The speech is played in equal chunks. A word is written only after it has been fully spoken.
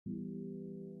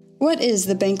What is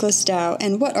the Bankless DAO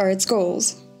and what are its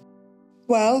goals?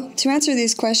 Well, to answer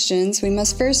these questions, we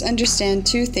must first understand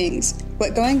two things: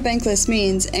 what going bankless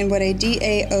means and what a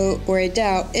DAO or a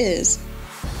DAO is.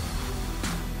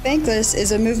 Bankless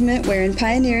is a movement wherein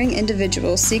pioneering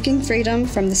individuals seeking freedom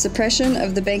from the suppression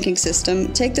of the banking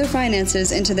system take their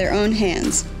finances into their own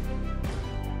hands.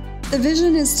 The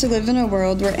vision is to live in a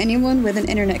world where anyone with an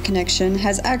internet connection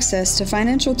has access to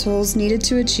financial tools needed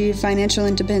to achieve financial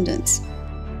independence.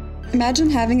 Imagine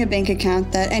having a bank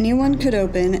account that anyone could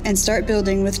open and start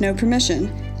building with no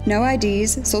permission. No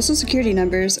IDs, social security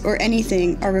numbers, or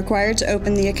anything are required to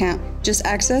open the account, just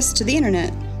access to the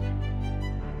internet.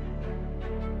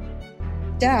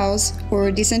 DAOs,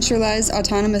 or decentralized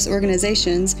autonomous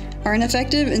organizations, are an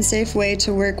effective and safe way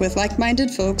to work with like-minded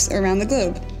folks around the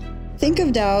globe. Think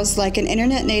of DAOs like an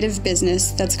internet-native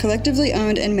business that's collectively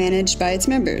owned and managed by its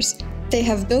members. They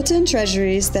have built-in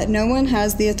treasuries that no one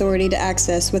has the authority to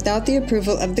access without the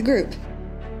approval of the group.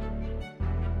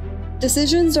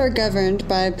 Decisions are governed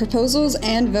by proposals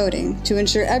and voting to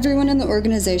ensure everyone in the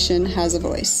organization has a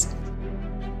voice.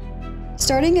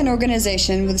 Starting an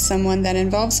organization with someone that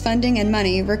involves funding and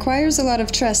money requires a lot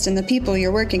of trust in the people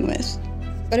you're working with.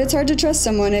 But it's hard to trust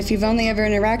someone if you've only ever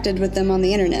interacted with them on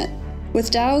the internet. With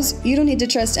DAOs, you don't need to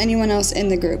trust anyone else in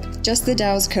the group, just the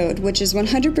DAO's code, which is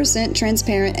 100%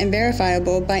 transparent and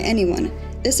verifiable by anyone.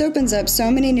 This opens up so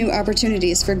many new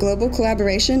opportunities for global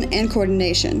collaboration and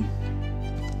coordination.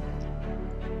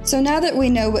 So now that we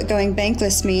know what going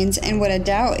bankless means and what a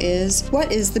DAO is,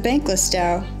 what is the Bankless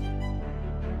DAO?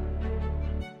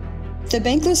 The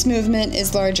Bankless movement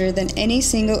is larger than any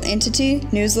single entity,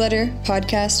 newsletter,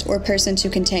 podcast, or person to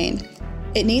contain.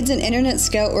 It needs an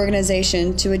internet-scale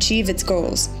organization to achieve its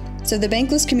goals. So the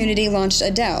Bankless community launched a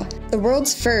DAO, the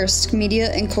world's first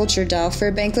media and culture DAO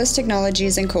for bankless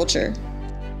technologies and culture.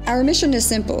 Our mission is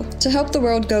simple: to help the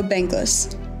world go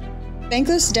bankless.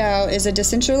 Bankless DAO is a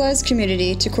decentralized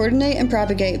community to coordinate and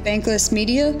propagate bankless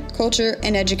media, culture,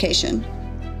 and education.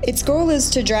 Its goal is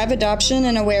to drive adoption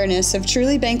and awareness of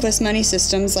truly bankless money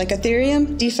systems like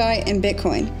Ethereum, DeFi, and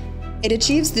Bitcoin. It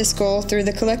achieves this goal through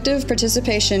the collective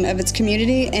participation of its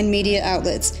community and media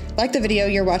outlets, like the video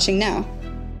you're watching now.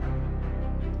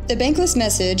 The Bankless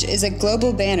message is a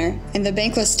global banner, and the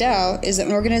Bankless DAO is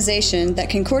an organization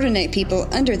that can coordinate people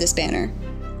under this banner.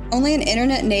 Only an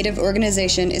internet-native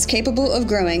organization is capable of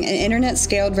growing an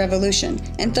internet-scaled revolution,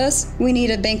 and thus, we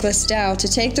need a Bankless DAO to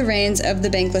take the reins of the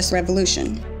Bankless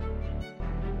revolution.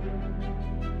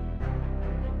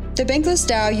 The Bankless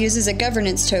DAO uses a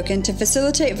governance token to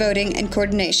facilitate voting and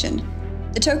coordination.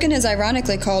 The token is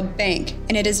ironically called BANK,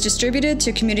 and it is distributed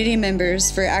to community members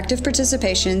for active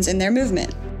participations in their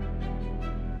movement.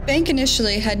 BANK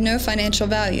initially had no financial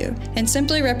value, and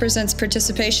simply represents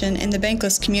participation in the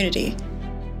Bankless community.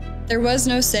 There was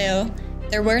no sale,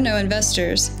 there were no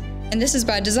investors, and this is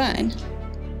by design.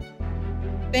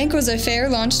 BANK was a fair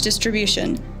launch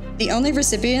distribution. The only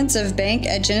recipients of BANK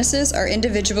at Genesis are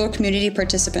individual community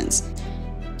participants.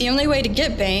 The only way to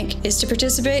get BANK is to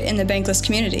participate in the Bankless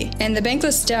community, and the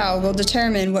Bankless DAO will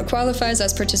determine what qualifies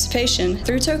as participation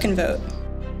through token vote.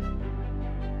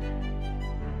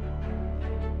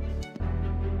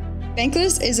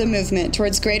 Bankless is a movement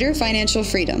towards greater financial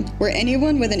freedom, where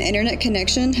anyone with an internet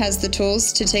connection has the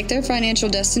tools to take their financial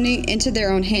destiny into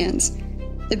their own hands.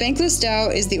 The Bankless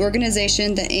DAO is the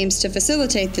organization that aims to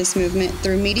facilitate this movement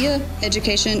through media,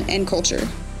 education, and culture.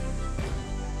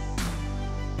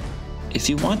 If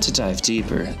you want to dive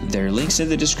deeper, there are links in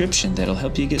the description that'll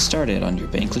help you get started on your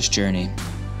Bankless journey.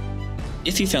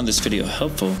 If you found this video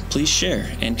helpful, please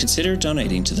share and consider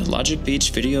donating to the Logic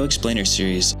Beach Video Explainer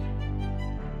series.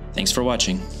 Thanks for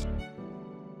watching.